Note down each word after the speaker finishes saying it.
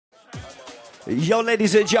Yo,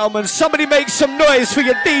 ladies and gentlemen, somebody make some noise for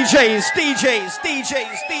your DJs, DJs,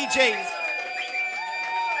 DJs, DJs.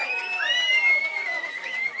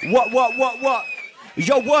 What?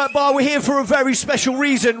 Yo, Work Bar, we're here for a very special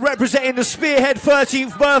reason, representing the Spearhead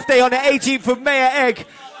 13th birthday on the 18th of May at Egg.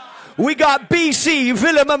 We got BCee,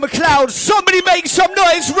 Villem McLeod. Somebody make some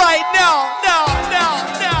noise right now, now.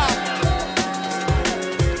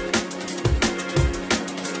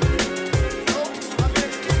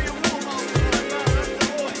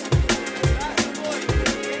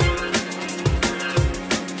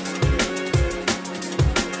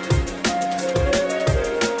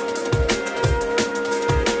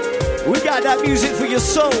 We got that music for your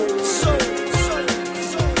soul.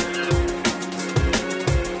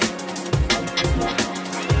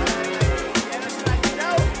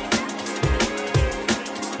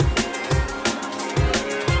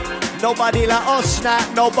 Nobody like us,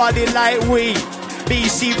 not nobody like we.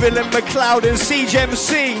 BCee, Villem McLeod and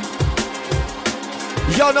CJMC.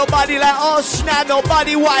 Yo, nobody like us, not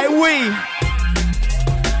nobody like we.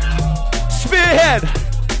 Spearhead,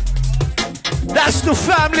 that's the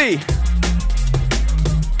family.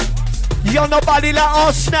 Yo, nobody like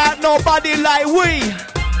us, not nobody like we.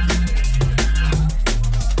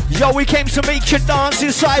 Yo, we came to make you dance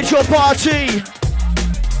inside your party.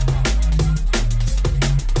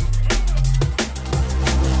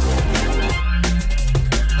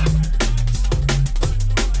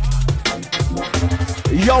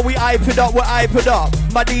 Yo, we hype it up, we're hype it up.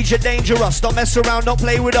 My DJ dangerous, don't mess around, don't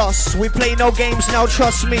play with us. We play no games now,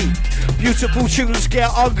 trust me. Beautiful tunes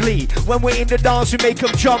get ugly. When we're in the dance, we make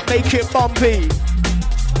them jump, make it bumpy.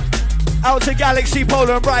 Out to Galaxy,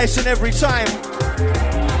 Polar and Bryson every time.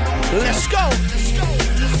 Let's go.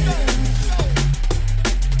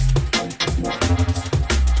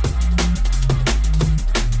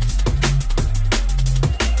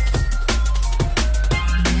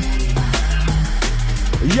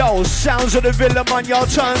 Yo, sounds of the Villem on your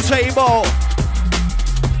turntable.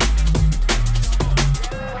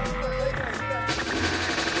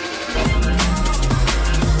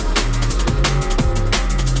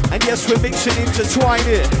 And yes, we're mixing,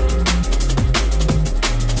 intertwining.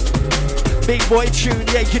 Big boy tune,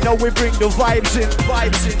 yeah, you know we bring the vibes in,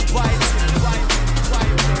 vibes in, vibes in.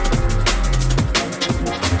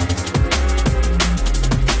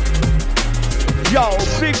 Yo,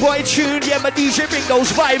 big boy tune, yeah, my DJ bring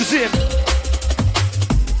those vibes in.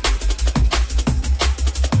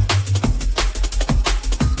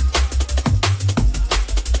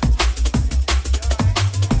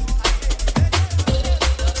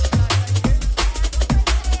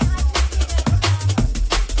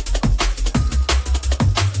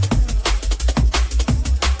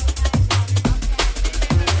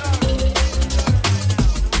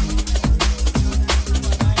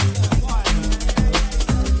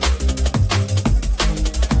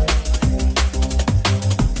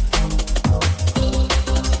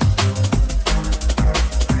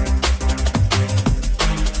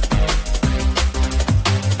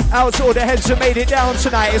 Out to all the heads that made it down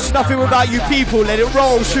tonight. It's nothing without you people. Let it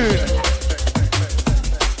roll soon.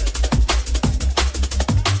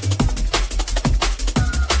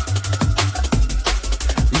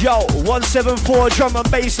 Yo, 174 drum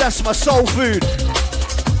and bass, that's my soul food.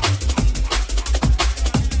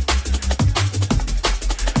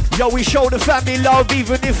 Yo, we show the family love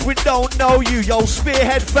even if we don't know you. Yo,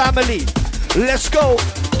 Spearhead family, let's go.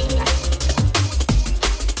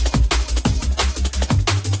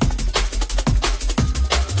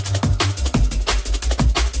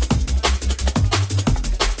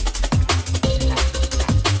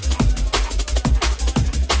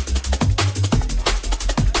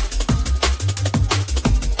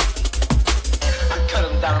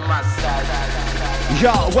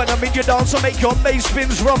 Yeah, when I'm in your dance, I make your bass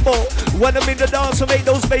spins rumble. When I'm in the dance, I make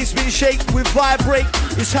those bass spins shake with vibrate.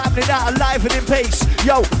 It's happening out alive and in pace.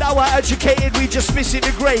 Yo, now we're educated, we just missing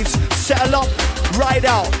the graves. Settle up, ride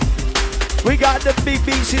out. We got the big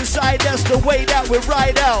beats inside, that's the way that we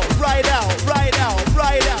ride out. Ride out, ride out,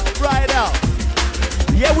 ride out, ride out.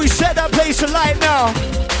 Yeah, we set that place alight now.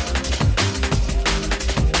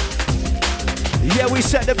 Yeah, we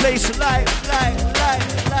set the place alight, light.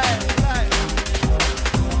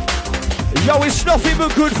 Yo, it's nothing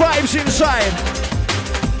but good vibes inside.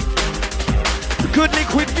 Good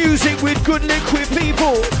liquid music with good liquid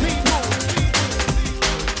people.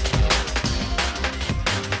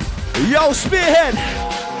 Yo, Spearhead.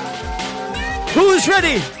 Who's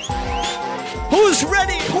ready? Who's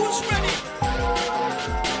ready? Who's ready?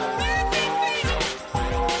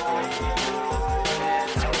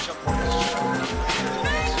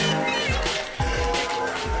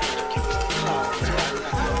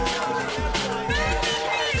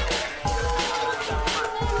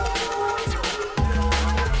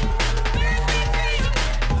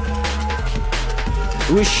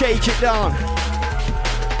 We shake it down.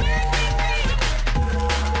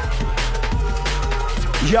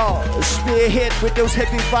 Yo, Spearhead with those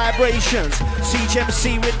heavy vibrations.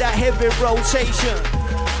 CGMC with that heavy rotation.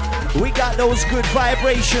 We got those good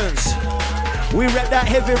vibrations. We rep that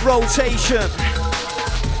heavy rotation.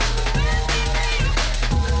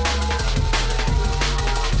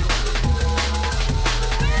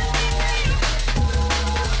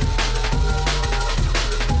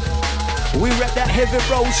 We rep that heavy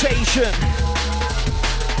rotation.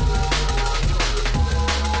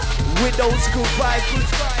 With those good vibes, good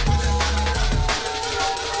vibes.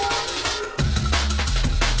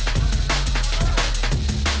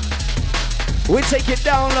 We take it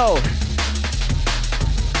down low.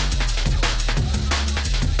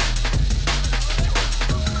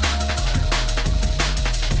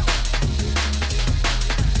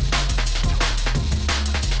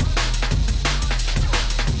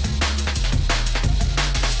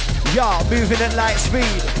 Y'all moving at light speed,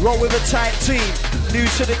 roll with a tight team. New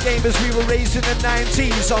to the game as we were raised in the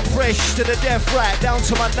 90s. I'm fresh to the death right down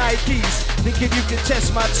to my Nikes. Thinking you can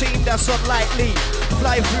test my team, that's unlikely.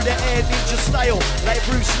 Fly through the air ninja style like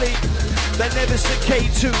Bruce Lee. The Nevis to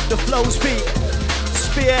K2, the flows peak.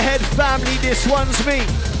 Spearhead family, this one's me.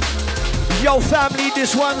 Yo family,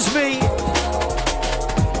 this one's me.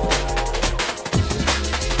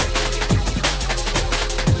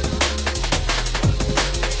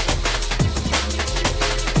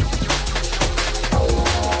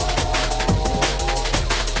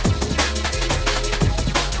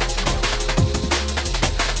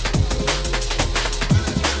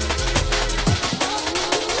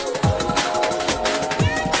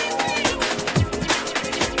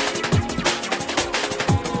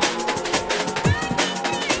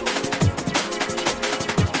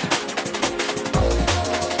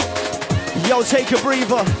 Yo, take a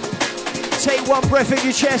breather. Take one breath in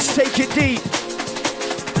your chest, take it deep.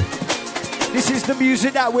 This is the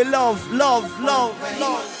music that we love, love, love,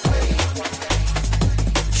 love.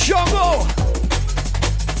 Jungle!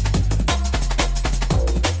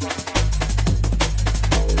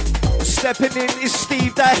 Stepping in is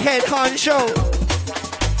Steve, the head honcho.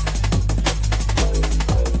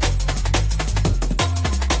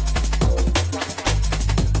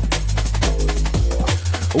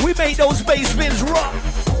 We make those bass spins rock.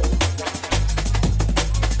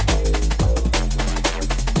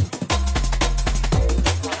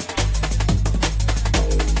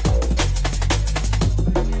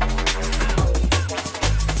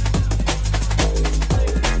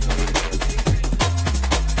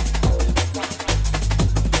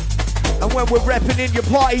 And when we're repping in your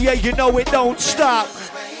party, yeah, you know it don't stop.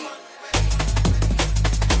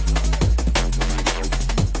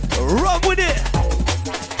 Run with it.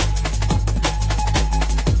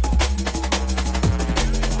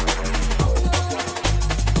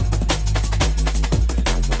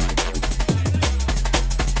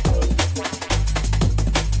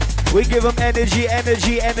 We give them energy,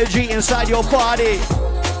 energy, energy inside your party.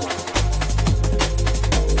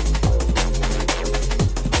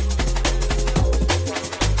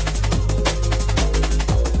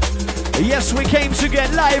 Yes, we came to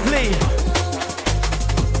get lively.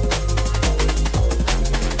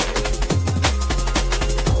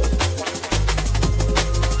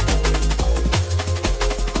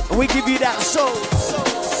 And we give you that soul.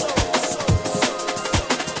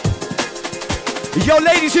 Yo,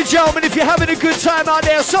 ladies and gentlemen, if you're having a good time out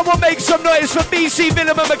there, someone make some noise for BCee,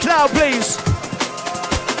 Villem McLeod, please.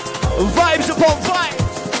 Vibes upon vibes.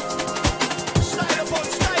 Style upon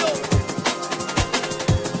style.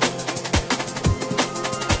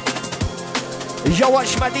 Yo,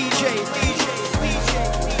 watch my DJ.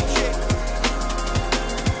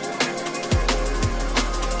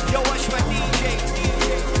 Yo, watch my DJ.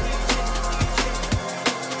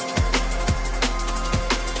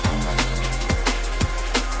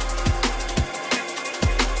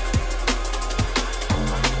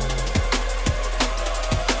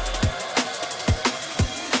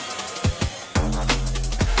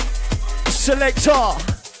 Selector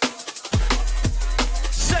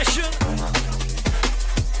session.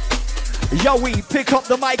 Yo, we pick up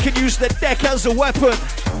the mic and use the deck as a weapon.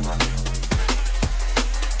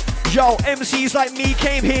 Yo, MCs like me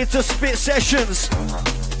came here to spit sessions.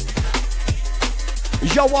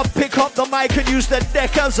 Yo, I pick up the mic and use the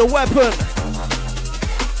deck as a weapon.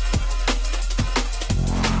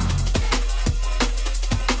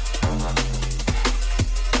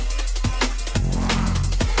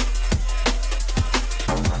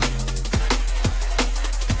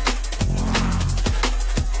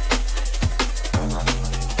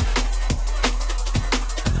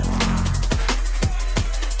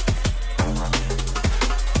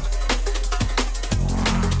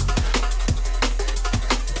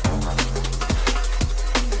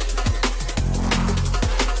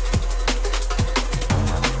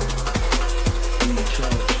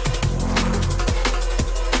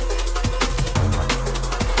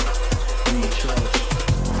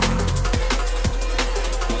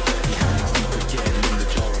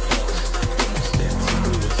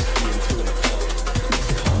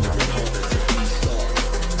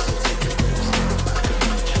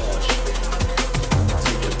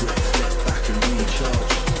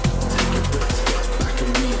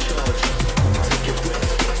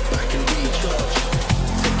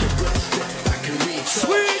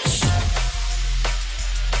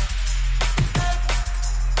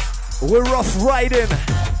 We're off riding.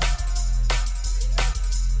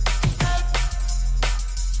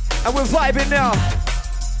 And we're vibing now.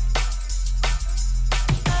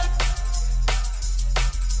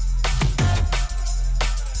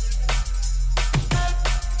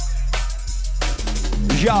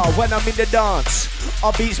 Yo, when I'm in the dance,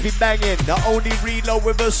 our beats be banging. The only reload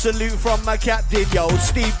with a salute from my captain. Yo,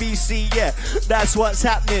 Steve BCee, yeah, that's what's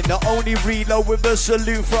happening. The only reload with a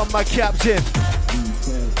salute from my captain.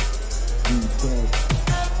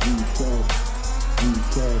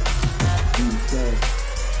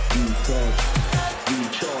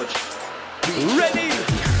 Ready?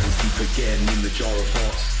 Deep again in the jar of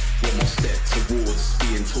hearts. One more step towards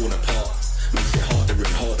being torn apart. Makes it harder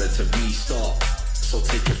and harder to restart. So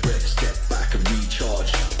take a breath, step back and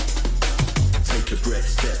recharge. Take a breath,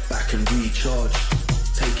 step back and recharge.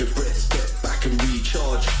 Take a breath, step back and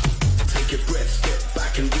recharge. Take a breath, step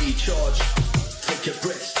back and recharge. Take a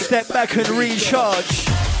breath, step back and recharge.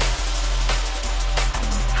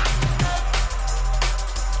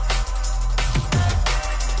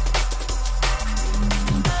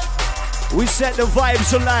 We set the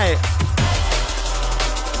vibes alight.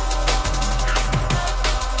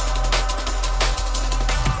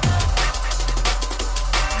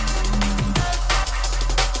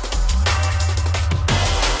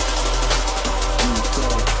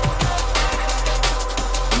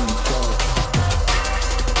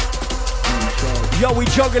 Yo, we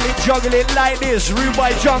juggle it like this, rude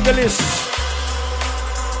by junglists.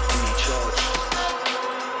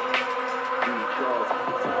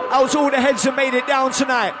 Out to all the heads that made it down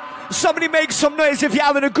tonight. Somebody make some noise if you're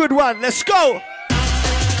having a good one. Let's go.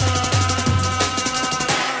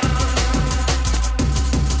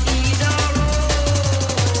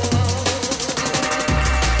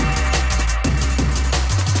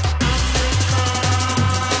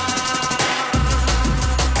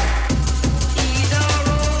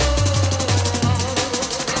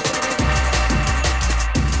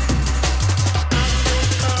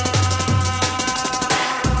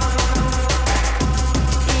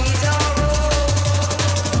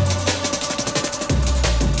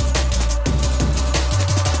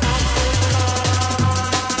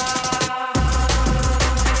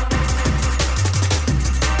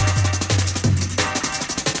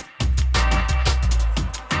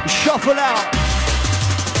 Shuffle out.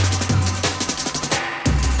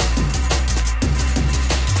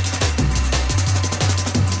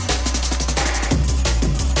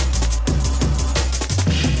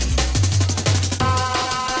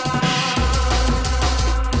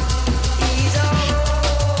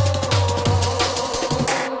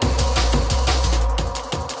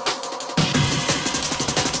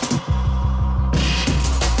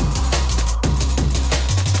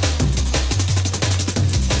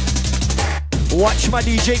 Watch my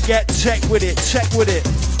DJ get tech with it, tech with it.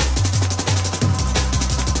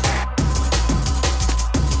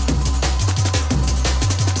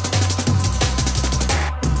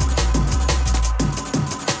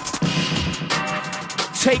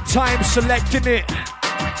 Take time selecting it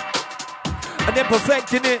and then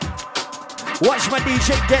perfecting it. Watch my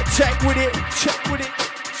DJ get tech with it, check with it,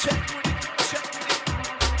 check with it, check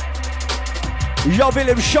with it. Yo,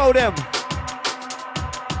 Villem, show them.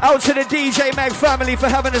 Out to the DJ Mag family for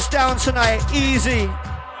having us down tonight. Easy.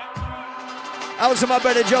 Out to my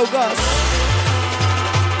brother Joe Goss.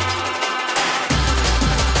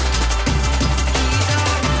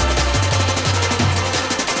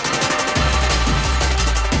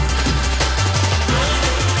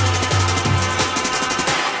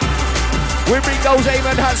 We bring those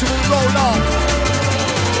amen hats and we roll on.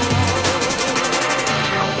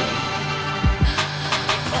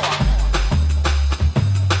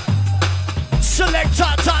 Select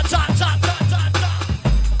ta ta ta ta ta ta ta.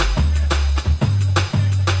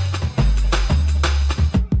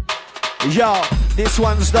 Yo, this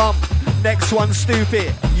one's dumb, next one's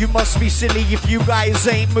stupid. You must be silly if you guys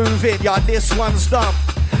ain't moving. Yo, this one's dumb,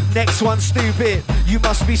 next one's stupid. You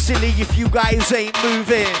must be silly if you guys ain't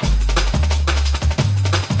moving.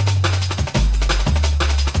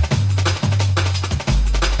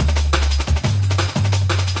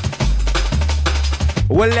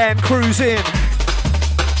 We'll land cruising.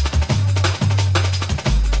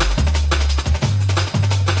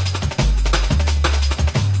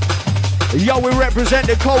 Yo, we represent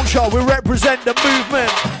the culture, we represent the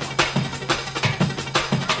movement.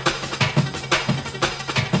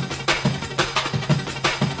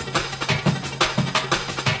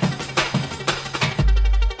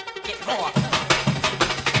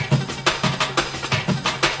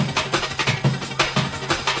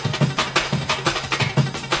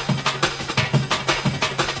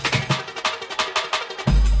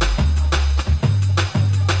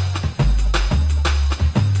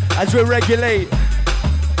 as we regulate.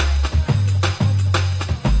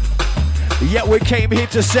 Yet we came here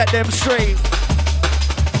to set them straight.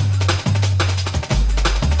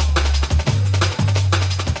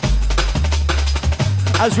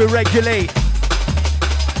 As we regulate,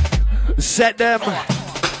 set them.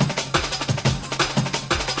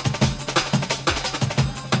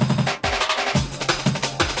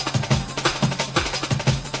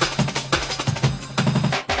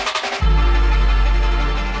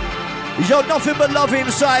 Yo, nothing but love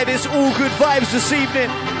inside. It's all good vibes this evening.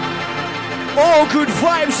 All good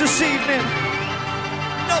vibes this evening.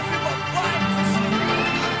 Nothing but vibes this evening.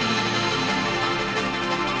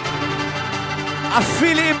 I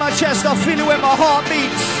feel it in my chest. I feel it when my heart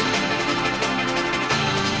beats.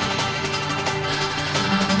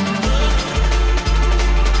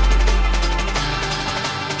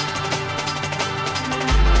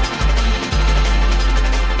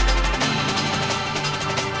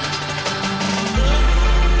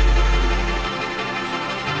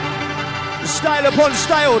 Style upon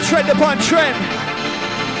style, trend upon trend.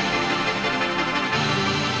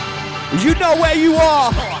 You know where you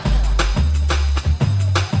are.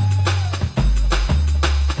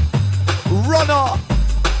 Runner.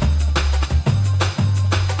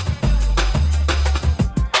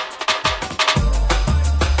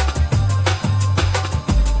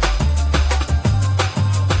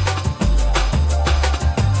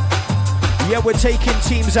 Yeah, we're taking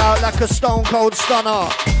teams out like a stone cold stunner.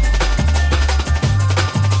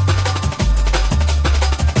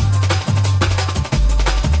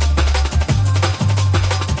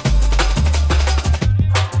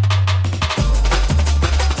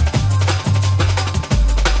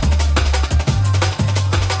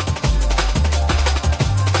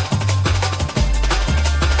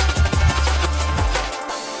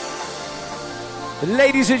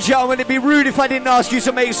 Ladies and gentlemen, it'd be rude if I didn't ask you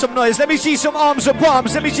to make some noise. Let me see some arms and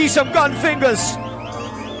palms. Let me see some gun fingers.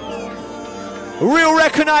 Real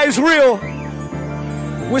recognize real.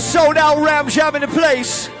 We're sold out, Ram Jam in the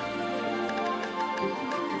place.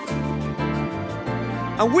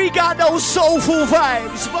 And we got those soulful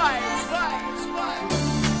vibes.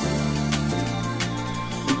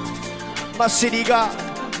 My city got.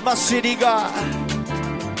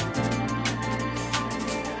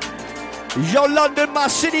 Yo, London, my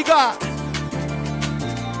city got.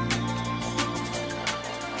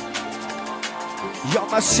 Yo,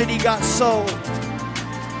 my city got soul.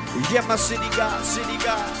 Yeah, my city got.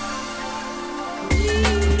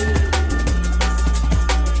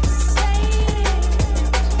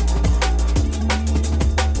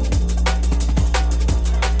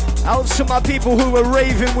 Out to my people who were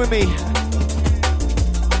raving with me.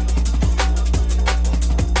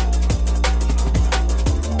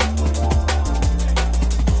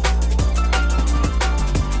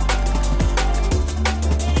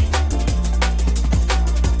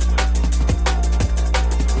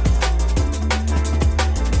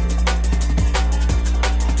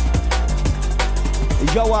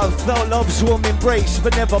 Yo, I felt love's warm embrace,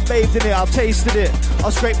 but never bathed in it, I've tasted it.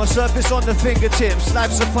 I'll scrape my surface on the fingertips.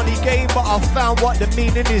 Life's a funny game, but I've found what the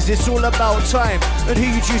meaning is. It's all about time, and who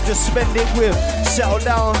you choose to spend it with. Settle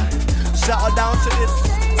down to this.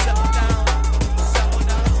 Settle down.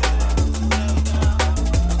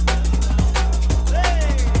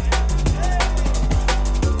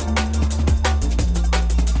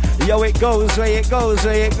 Yo, it goes way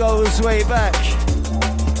back.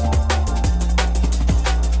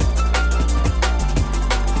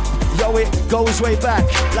 Yo, it goes way back,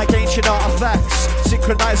 like ancient artifacts.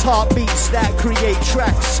 Synchronized heartbeats that create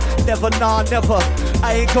tracks. Never, nah, never,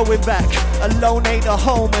 I ain't going back. Alone ain't a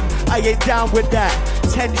home and I ain't down with that.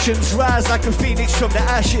 Tensions rise like a phoenix from the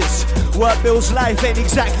ashes. Work builds life, ain't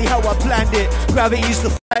exactly how I planned it. Gravity's the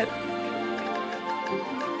fight.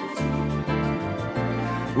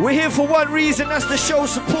 We're here for one reason, that's to show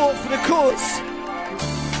support for the cause.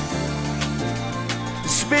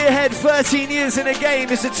 Spearhead, 13 years in the game,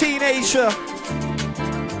 is a teenager.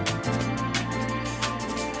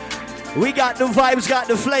 We got the vibes, got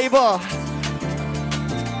the flavor.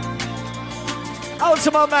 Out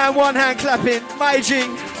to my man, one hand clapping, my G.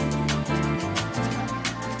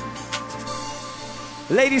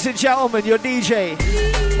 Ladies and gentlemen, your DJ.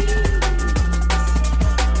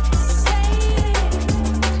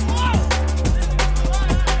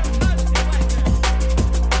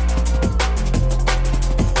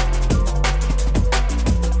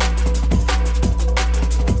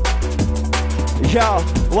 Yo,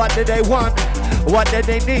 what do they want? What do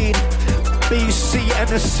they need? BCee and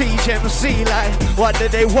the Siege MC, like, what do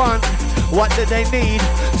they want? What do they need?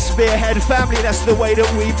 Spearhead family, that's the way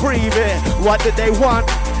that we breathe it. What do they want?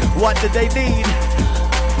 What did they need?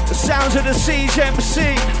 The sounds of the Siege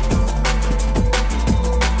MC.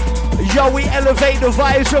 Yo, we elevate the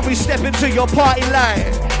vibes when we step into your party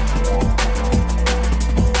line.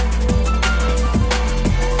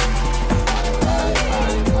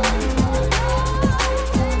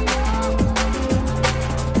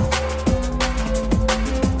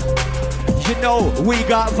 You know, we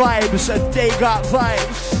got vibes and they got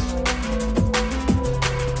vibes.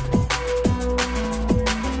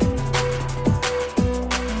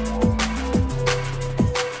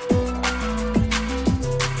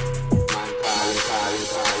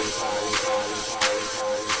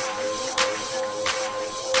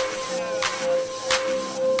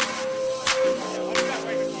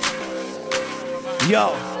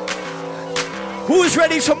 Yo, who's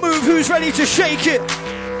ready to move? Who's ready to shake it?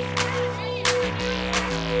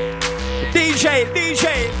 DJ,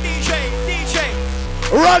 DJ, DJ, DJ.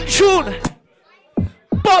 Run tune.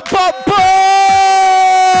 Bop, bop, bop.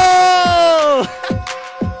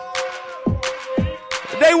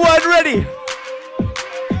 They weren't ready.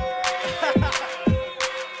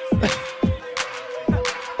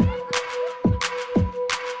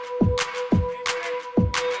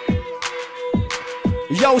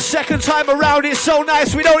 Yo, second time around, it's so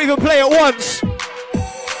nice we don't even play it once.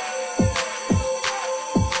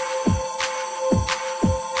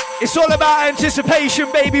 It's all about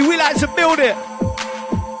anticipation, baby. We like to build it.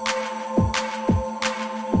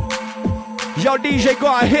 Yo, DJ,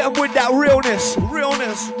 gotta hit him with that realness.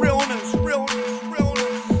 Realness, realness, realness,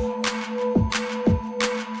 realness.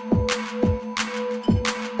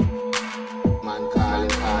 Man calling,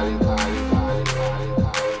 calling, calling, calling, calling,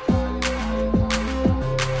 calling.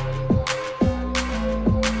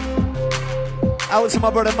 Out to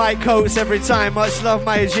my brother Mike Coates every time. Much love,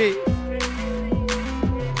 my G.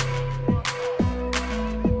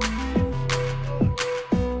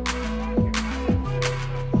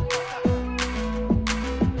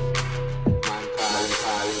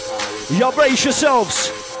 Yo, brace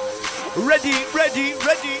yourselves. Ready, ready,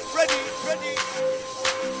 ready, ready, ready.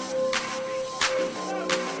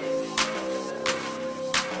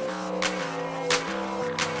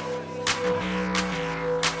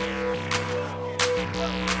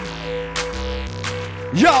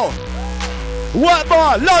 Yo,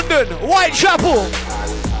 Whitbar, London, Whitechapel.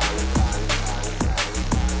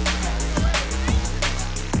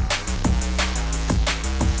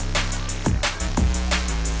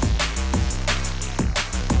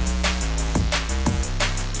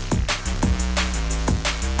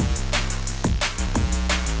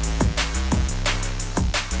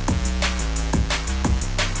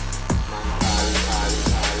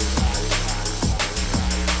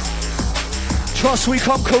 Trust we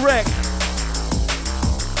come correct.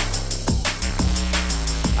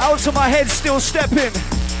 Out to my head, still stepping.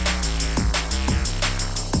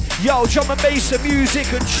 Yo, drum and bass and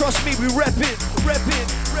music, and trust me, we reppin', reppin',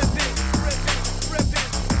 reppin', reppin', reppin'.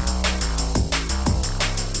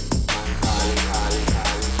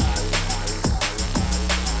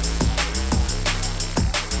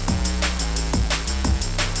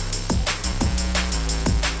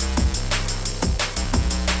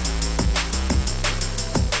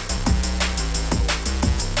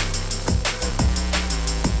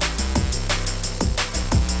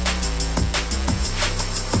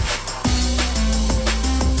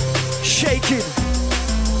 Shaking.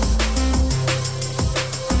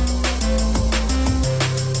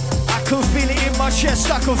 I can feel it in my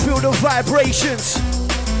chest, I can feel the vibrations.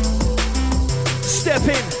 Step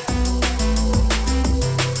in.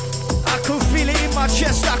 I can feel it in my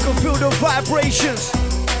chest, I can feel the vibrations.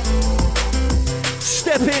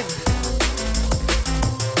 Step in.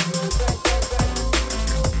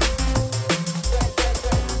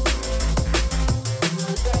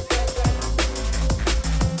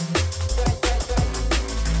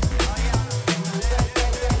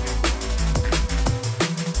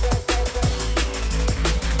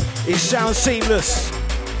 It sounds seamless.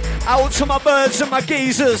 Out to my birds and my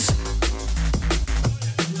geezers.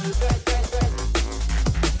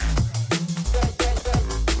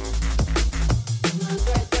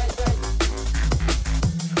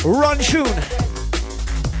 Run tune.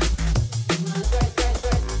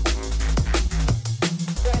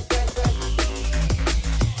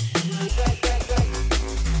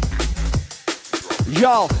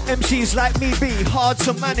 Yo, MCs like me be hard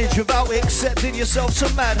to manage without accepting yourself to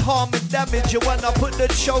mad harm and damage. And when I put the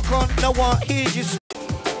choke on, no one hears you.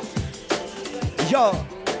 Yo,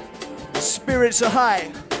 spirits are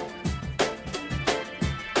high.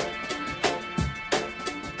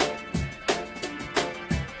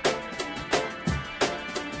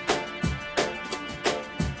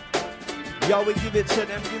 Yo, we give it to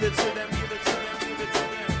them, give it to them, give it to them, give it to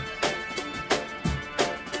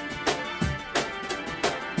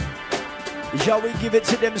them. Yo, we give it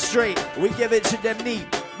to them straight. We give it to them neat.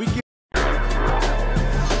 We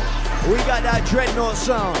got that dreadnought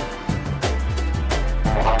sound.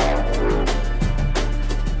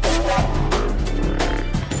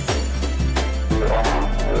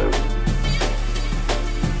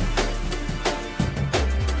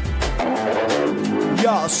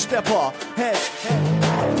 Yo, stepper, head, head,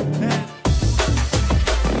 head.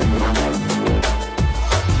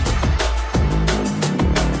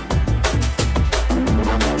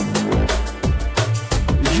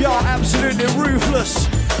 Yo, absolutely ruthless.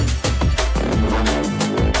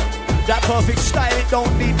 That perfect style, it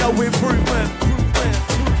don't need no improvement.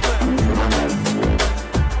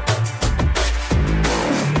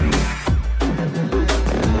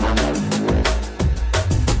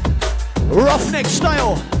 Roughneck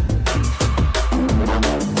style.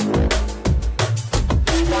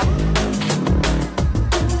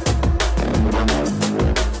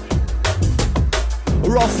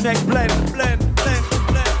 Roughneck blend, blend, blend,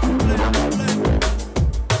 blend, blend, blend.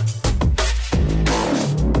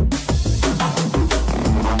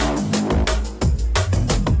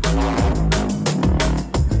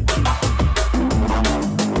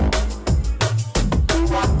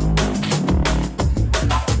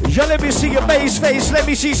 Yo, let me see your bass face, let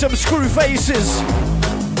me see some screw faces.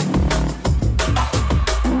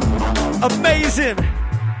 Amazing.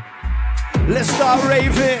 Let's start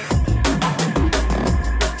raving.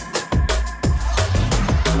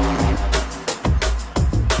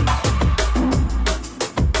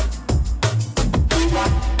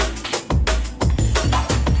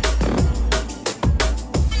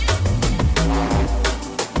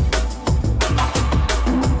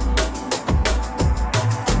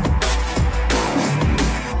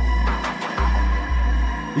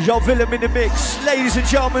 Yo, Villem in the mix. Ladies and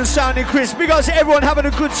gentlemen, sounding crisp. Because everyone having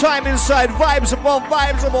a good time inside. Vibes upon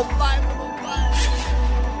vibes upon vibes upon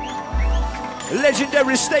vibes.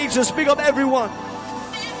 Legendary status. Big up everyone.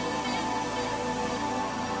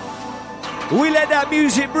 We let that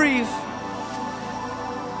music breathe.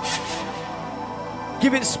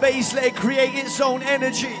 Give it space, let it create its own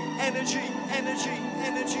energy. Energy, energy,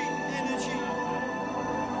 energy, energy.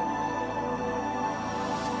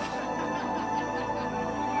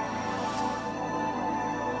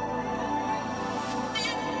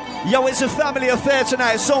 Yo, it's a family affair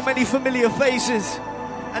tonight. So many familiar faces.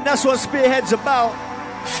 And that's what Spearhead's about.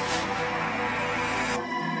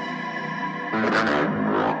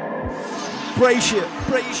 Brace it.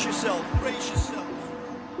 Brace yourself. Brace yourself.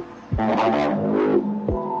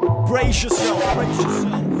 Brace yourself. Brace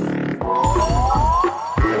yourself.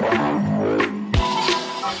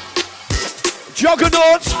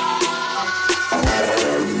 Juggernaut.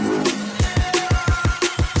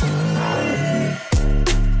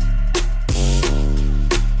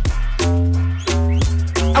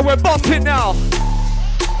 And we're bumping now.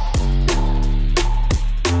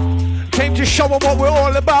 Came to show them what we're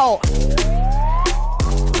all about.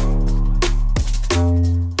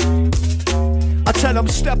 I tell them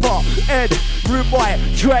step up, Ed, rude boy,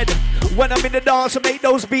 dread. When I'm in the dance, I make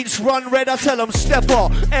those beats run red. I tell them step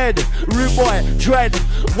up, Ed, rude boy, dread.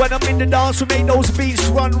 When I'm in the dance, I make those beats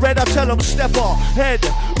run red. I tell them step up, Ed,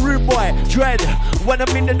 rude boy, dread. When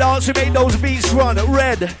I'm in the dance, I make those beats run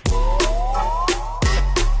red.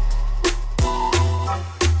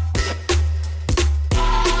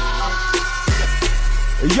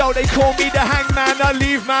 Yo, they call me the hangman, I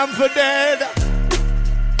leave man for dead.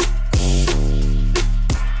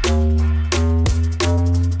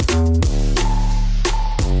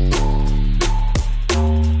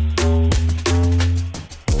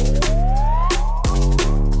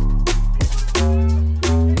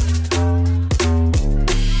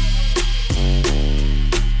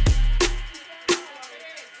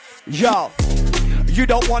 Yo, you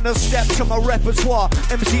don't wanna step to my repertoire.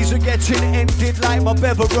 MCs are getting ended like my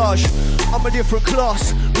beverage. I'm a different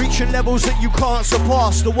class, reaching levels that you can't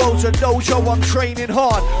surpass. The world's a dojo, I'm training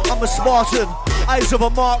hard. I'm a Spartan, eyes of a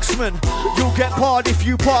marksman. You'll get barred if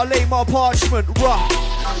you parlay my parchment. Rough,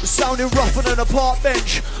 sounding rougher than a park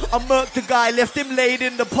bench. I murked the guy, left him laid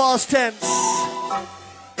in the past tense.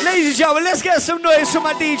 Ladies and gentlemen, let's get some noise from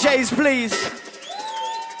my DJs, please.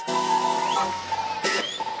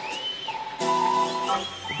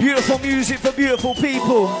 Beautiful music for beautiful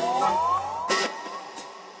people.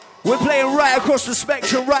 We're playing right across the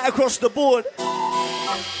spectrum, right across the board.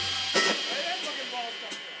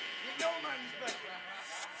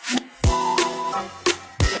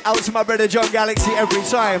 Out to my brother John Galaxy every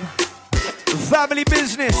time. Family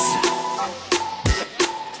business.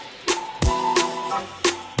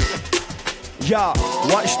 Yeah,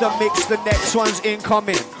 watch the mix, the next one's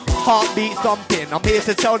incoming. Heartbeat thumping, I'm here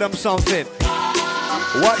to tell them something.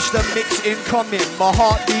 Watch the mix incoming, my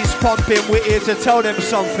heartbeat's pumping, we're here to tell them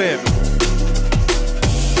something.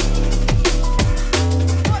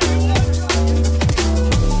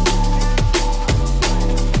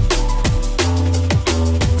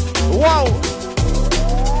 Whoa!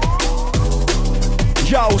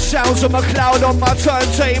 Yo, sounds of McLeod on my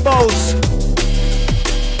turntables.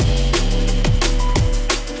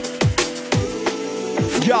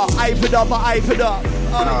 Yo, hype it up, hype it up.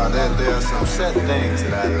 No, there are some set things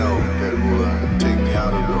that I know that will take me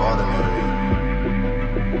out of the ordinary.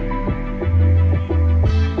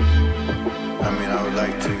 I mean, I would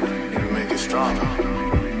like to even make it stronger.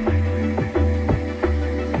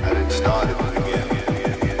 I didn't start it, but again.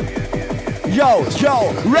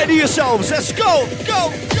 Yo, ready yourselves, let's go,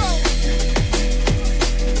 go.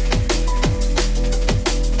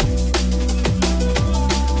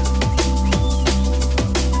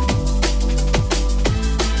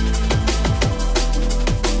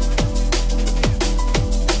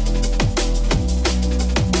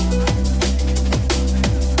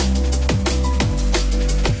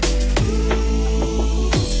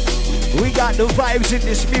 The vibes in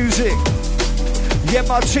this music. Yeah,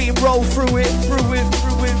 my team roll through it.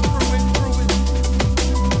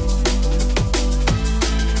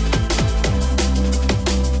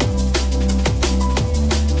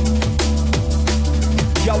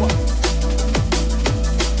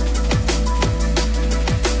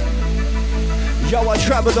 Yo, I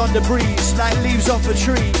traveled on the breeze like leaves off a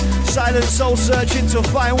tree. Silent soul searching to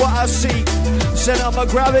find what I seek. Set up my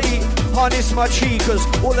gravity, harness my chi, cause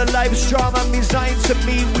all of life's drama designed to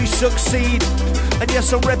me, we succeed. And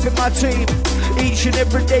yes, I'm repping my team, each and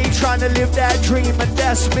every day trying to live that dream, and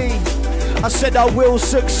that's me. I said I will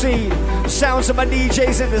succeed. Sounds of my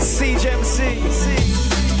DJs in the CGMC.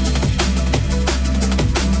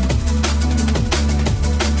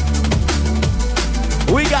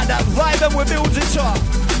 We got that vibe and we build it up.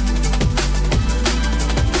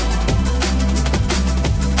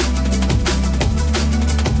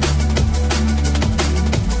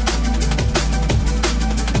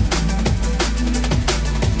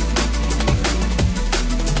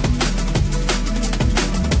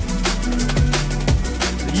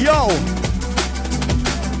 Yo,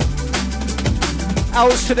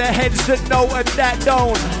 outs to the heads that know and that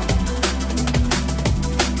don't.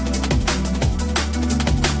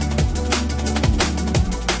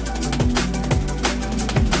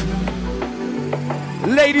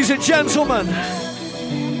 Ladies and gentlemen,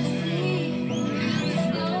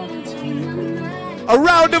 a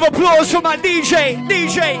round of applause for my DJ.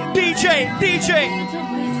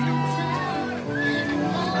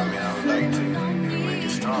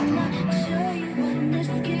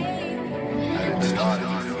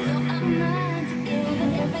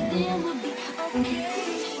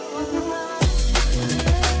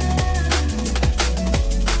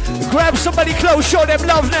 Grab somebody close, show them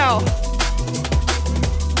love now.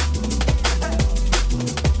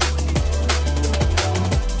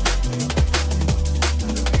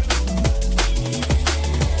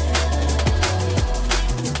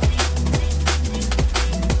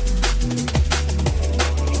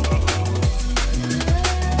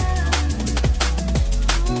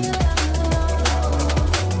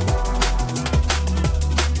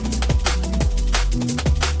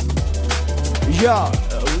 Yeah.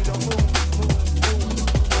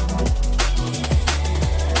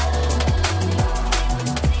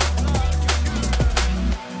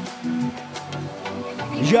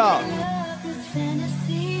 Yeah.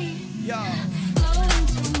 Yeah.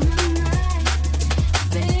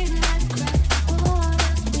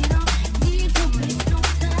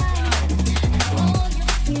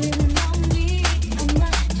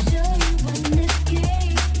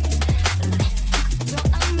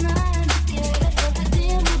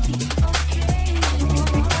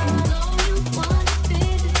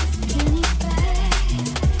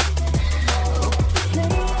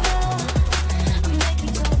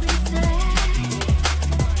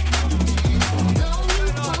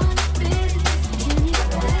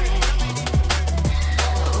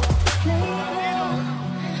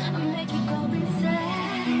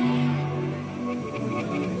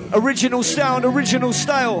 Original sound, original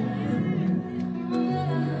style.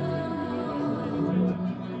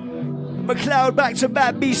 McLeod back to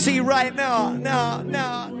back, BCee right now. Now.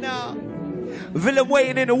 Villem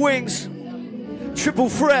waiting in the wings. Triple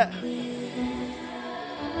threat.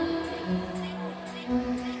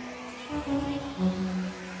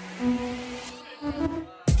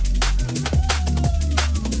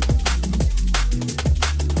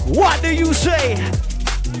 What do you Say.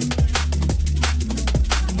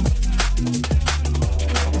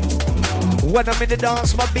 When I'm in the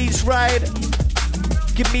dance, my beats ride.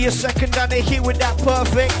 Give me a second and I hit with that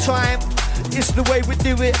perfect time. It's the way we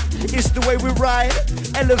do it, it's the way we ride.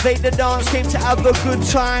 Elevate the dance, came to have a good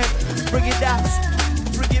time. Bring it down,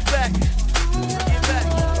 bring it back, bring it back,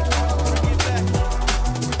 bring it back, bring it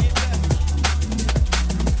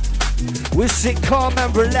back. We sit calm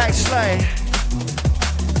and relaxed like.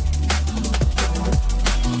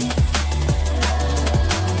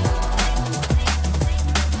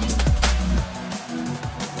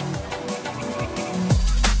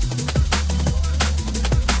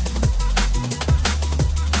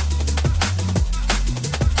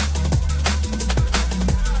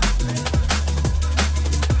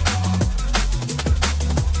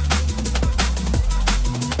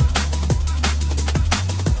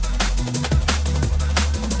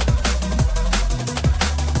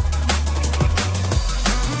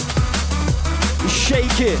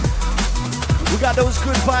 We got those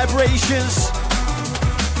good vibrations.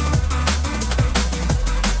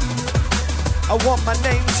 I want my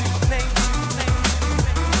name to.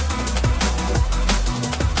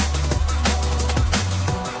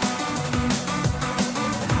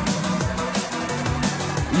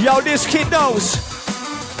 Yo, this kid knows.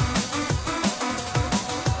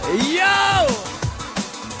 Yo!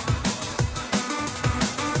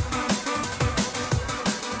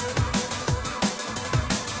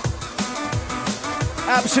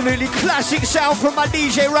 Absolutely classic sound from my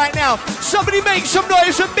DJ right now. Somebody make some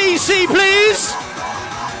noise for BCee, please.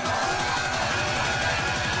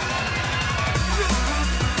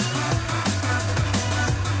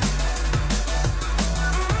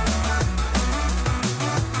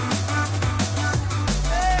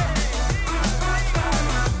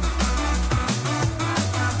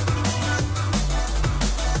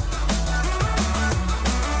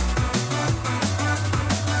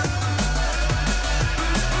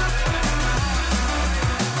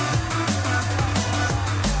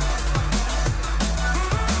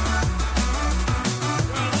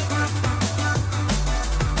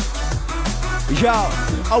 Yo,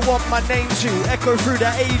 I want my name to echo through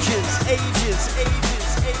the ages.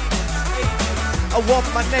 I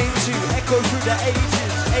want my name to echo through the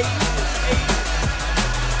ages.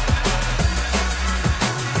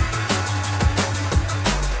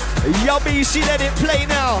 Yo, BCee, let it play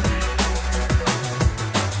now.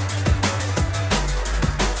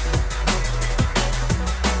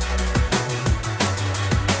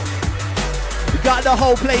 We got the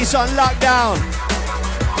whole place on lockdown.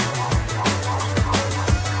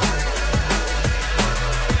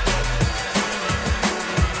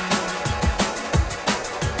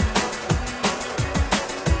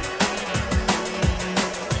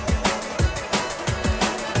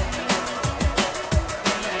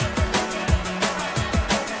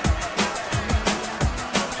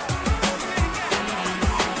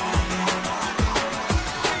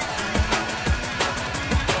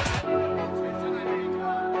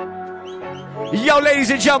 Yo, ladies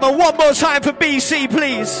and gentlemen, one more time for BCee,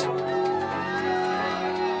 please.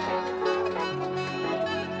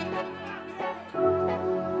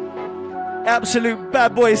 Absolute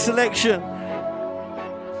bad boy selection.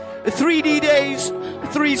 3D days,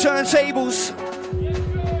 3 turntables.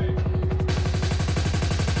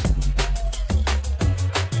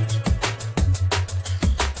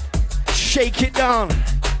 Shake it down.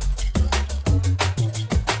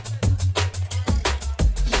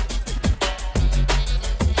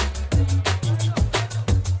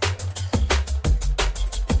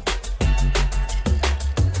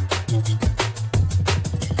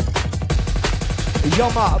 Yo,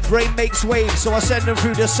 my brain makes waves, so I send them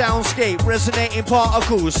through the soundscape. Resonating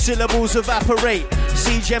particles, syllables evaporate.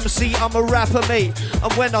 Siege MC, I'm a rapper, mate.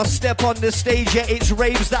 And when I step on the stage, yeah, it's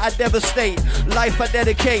raves that I devastate. Life I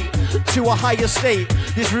dedicate to a higher state.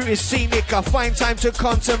 This route is scenic, I find time to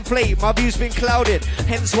contemplate. My view's been clouded,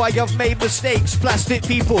 hence why I've made mistakes. Plastic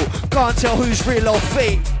people, can't tell who's real or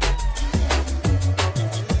fake.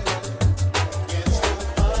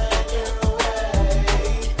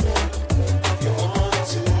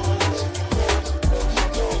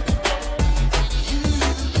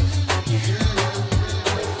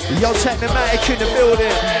 Yo, Technomatic in the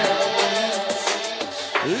building.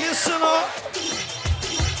 Listen up.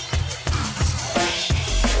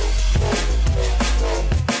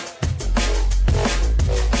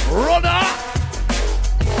 Runner.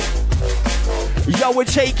 Yo, we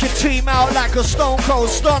take your team out like a stone cold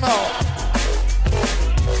stunner.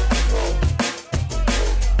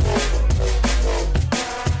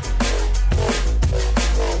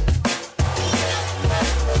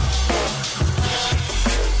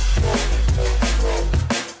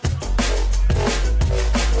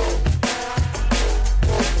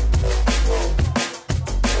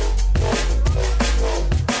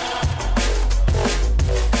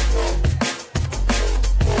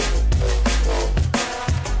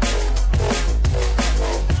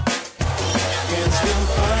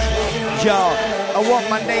 Yo, I want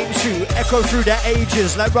my name to echo through the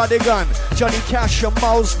ages like Rodigan, Johnny Cash and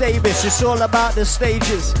Miles Davis. It's all about the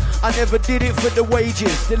stages. I never did it for the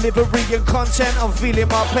wages. Delivery and content, I'm feeling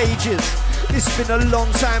my pages. It's been a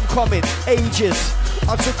long time coming, ages.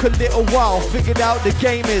 I took a little while, figured out the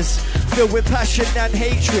game is filled with passion and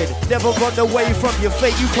hatred. Never run away from your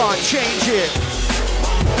fate, you can't change it.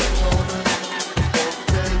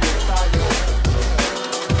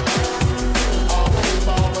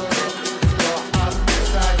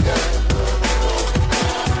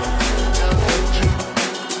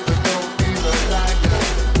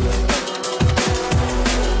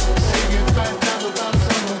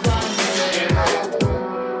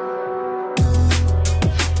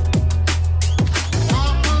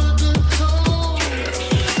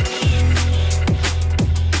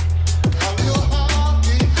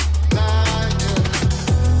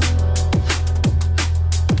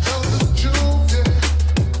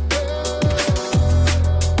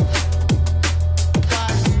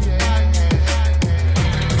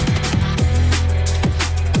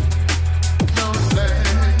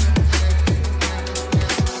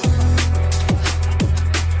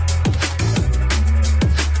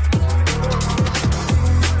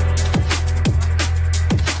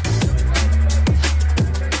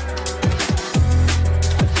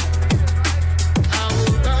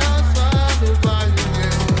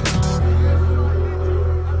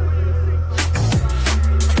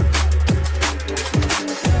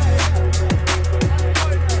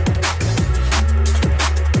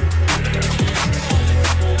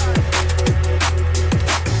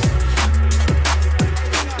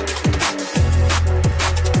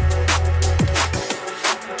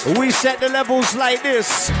 We set the levels like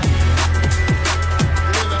this.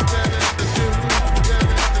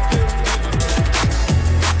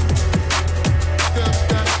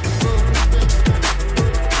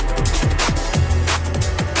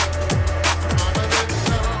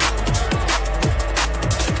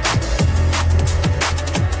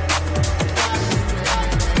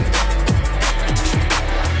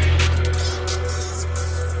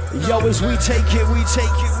 Yo, as we take it, we take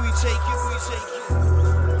it, we take it, we take it.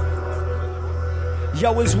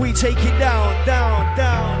 Yo, as we take it down, down,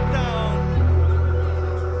 down, down.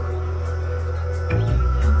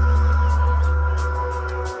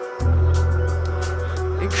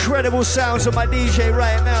 Incredible sounds of my DJ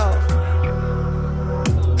right now.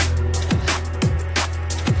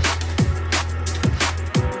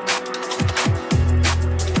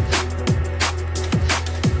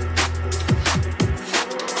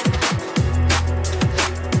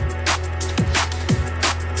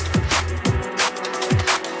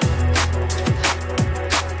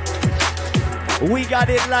 We got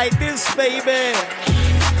it like this, baby.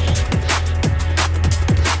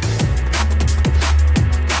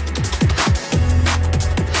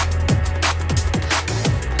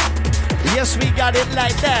 Yes, we got it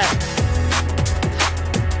like that.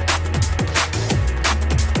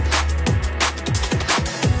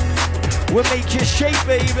 We'll make you shake,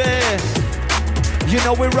 baby. You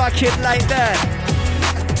know we rock it like that.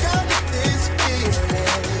 I got this feeling,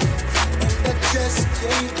 and I just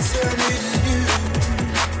can't turn it loose.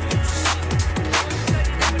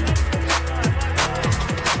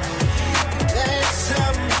 That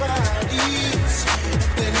somebody's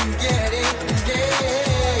been getting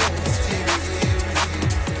next to you.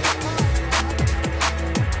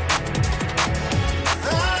 I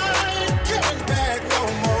ain't coming back no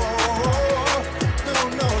more. No,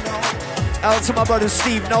 no, no. Out to my brother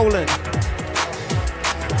Steve Nolan.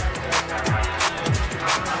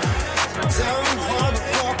 Don't wanna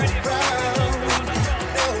walk around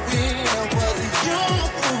knowing I wasn't your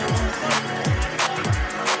fool.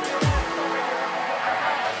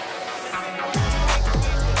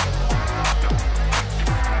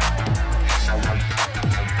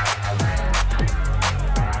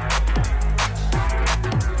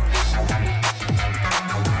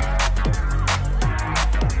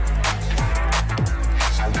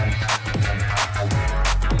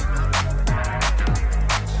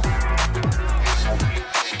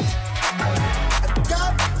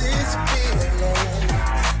 Got this feeling,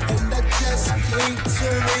 and I just can't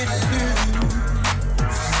turn it loose.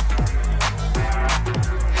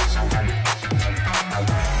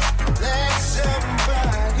 That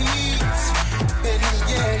somebody's been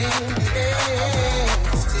getting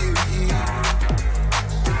next to you.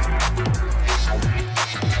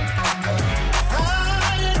 I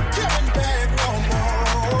ain't coming back no more.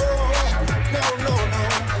 No, no, no.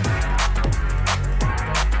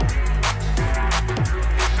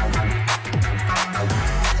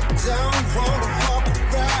 Don't wanna walk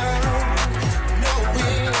around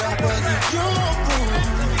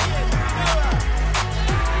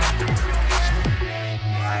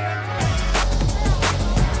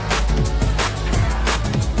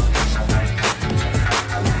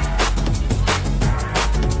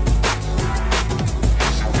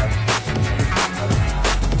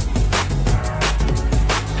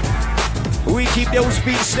keep those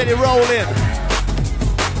beats steady rolling.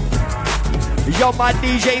 Yo, my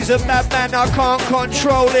DJ's a madman, I can't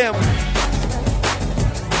control him.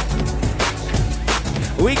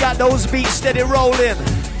 We got those beats steady rolling.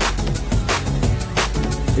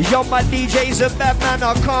 Yo, my DJ's a madman,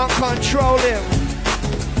 I can't control him.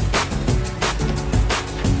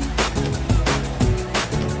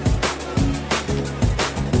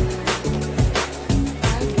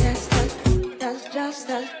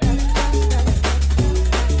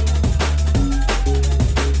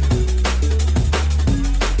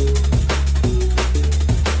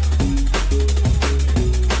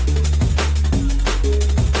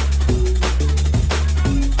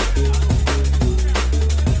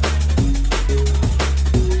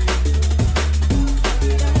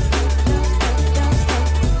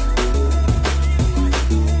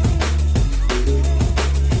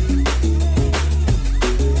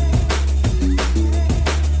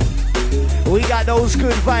 Those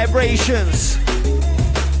good vibrations.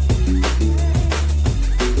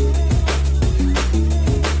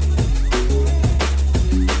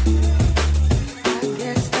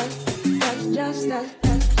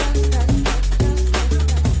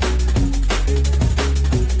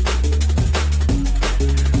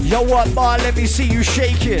 Yo, what bar? Let me see you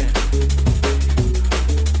shake it.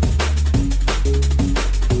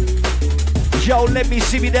 Yo, let me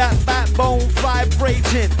see that backbone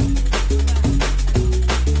vibrating.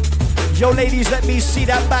 Yo, ladies, let me see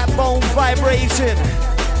that backbone vibrating.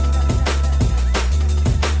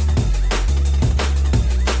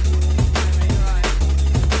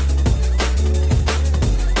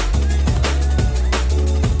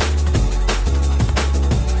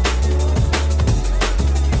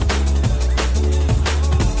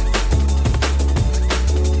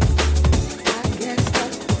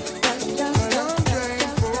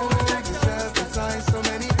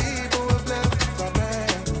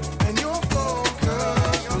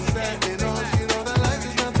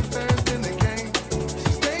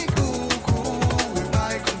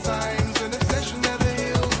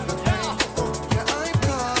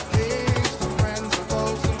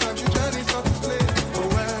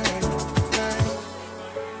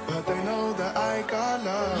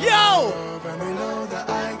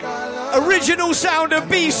 Original sound of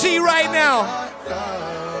BCee right now.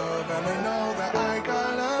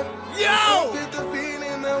 Yo!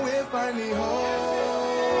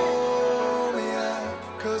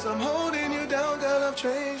 Cause I'm holding you down, girl, I've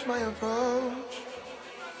changed my approach.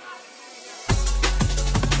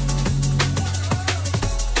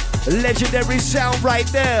 Legendary sound right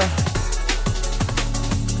there.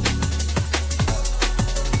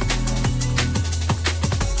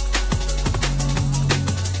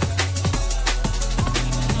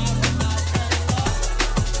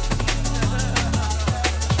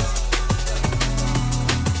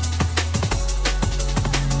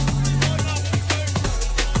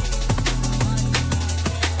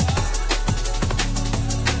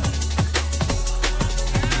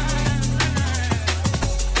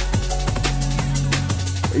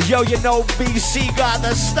 Yo, you know BCee got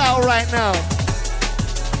the style right now.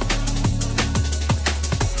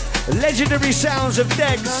 Legendary sounds of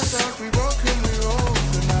Degs.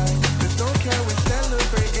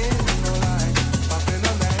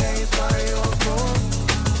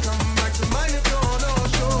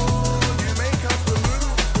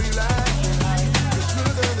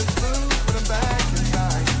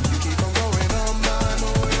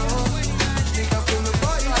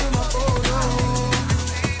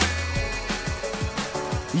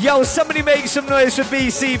 Yo, somebody make some noise for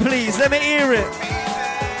BCee, please. Let me hear it.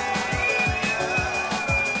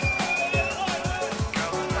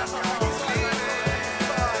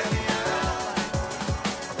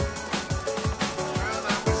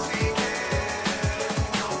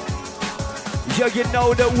 Yo, you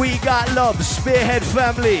know that we got love, Spearhead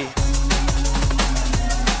family.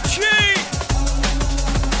 Gee!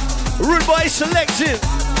 Rude Boy selected.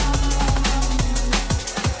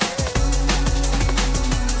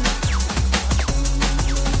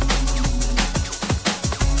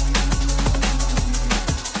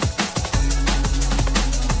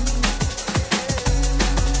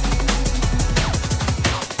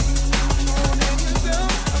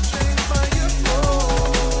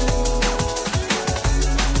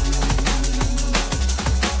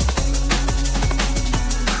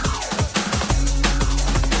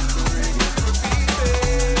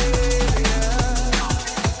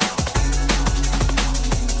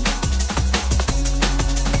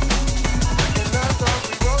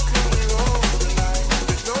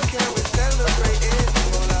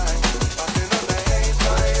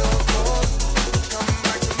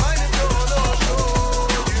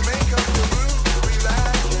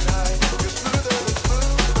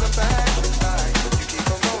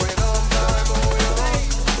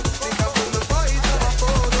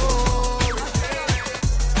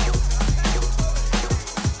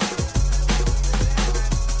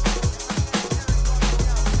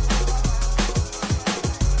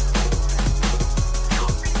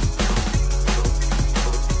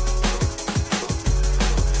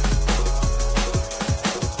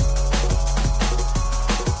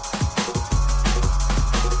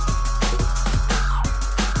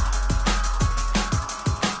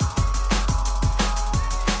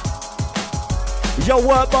 Yo,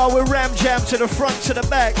 work bar with Ram Jam to the front, to the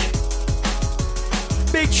back.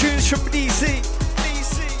 Big tunes from BCee.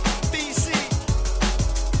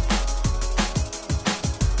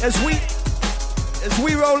 As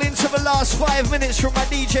we roll into the last 5 minutes from my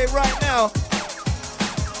DJ right now.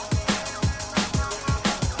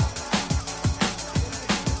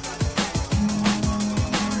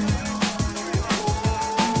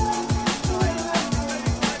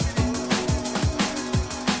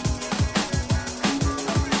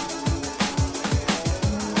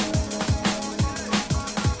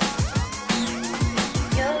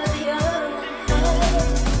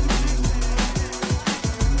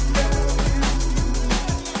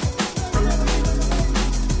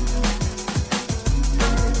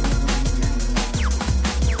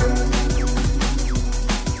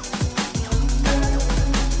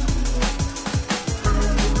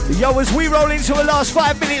 Yo, as we roll into the last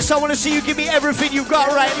 5 minutes, I want to see you give me everything you've got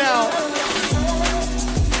right now.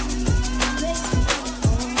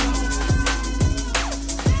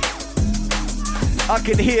 I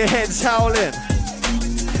can hear heads howling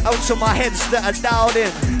out to my heads that are dialed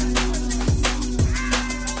in.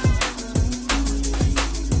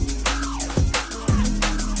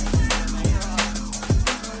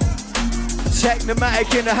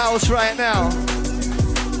 Technomatic in the house right now.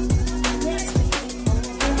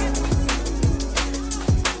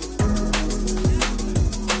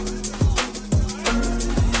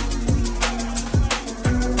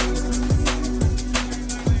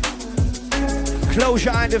 Close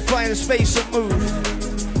your eyes and find a space and move.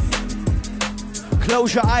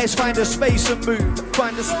 Close your eyes, find a space and move.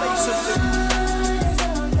 Find a space and move.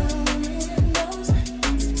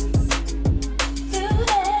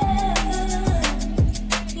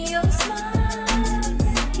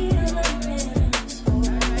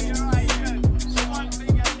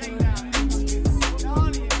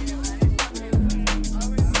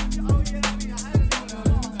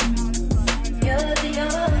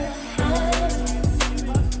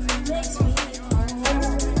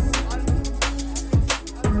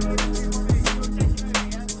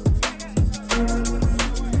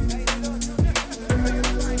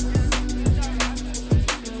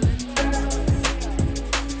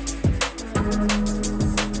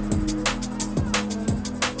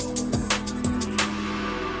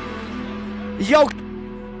 Yo,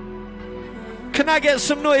 can I get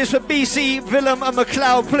some noise for BCee, Villem and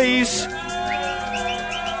McLeod, please?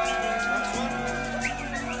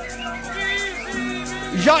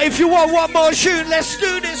 Yo, if you want one more tune, let's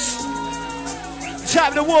do this.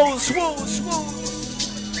 Tap the walls.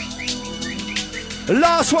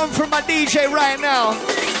 Last one from my DJ right now.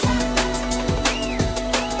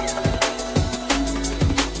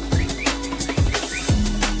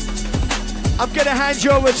 I'm gonna hand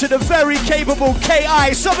you over to the very capable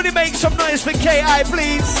KI. Somebody make some noise for KI,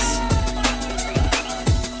 please.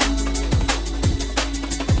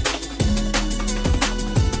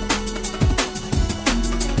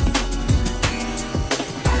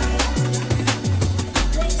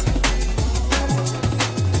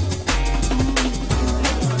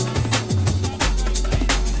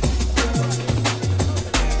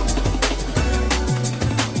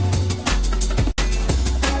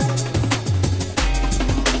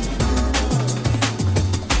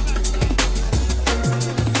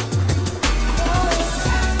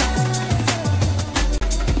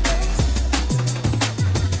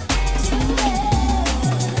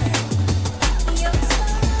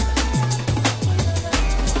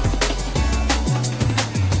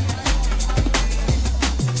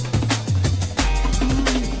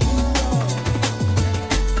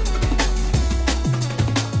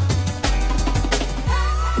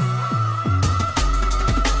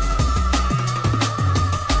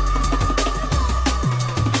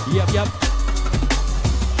 Yep.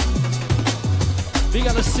 Big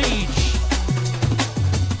on the siege.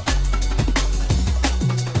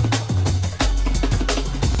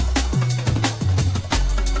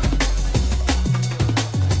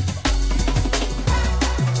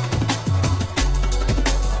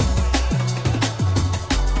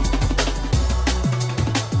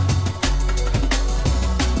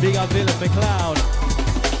 Big up Villem McLeod.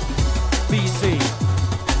 BCee.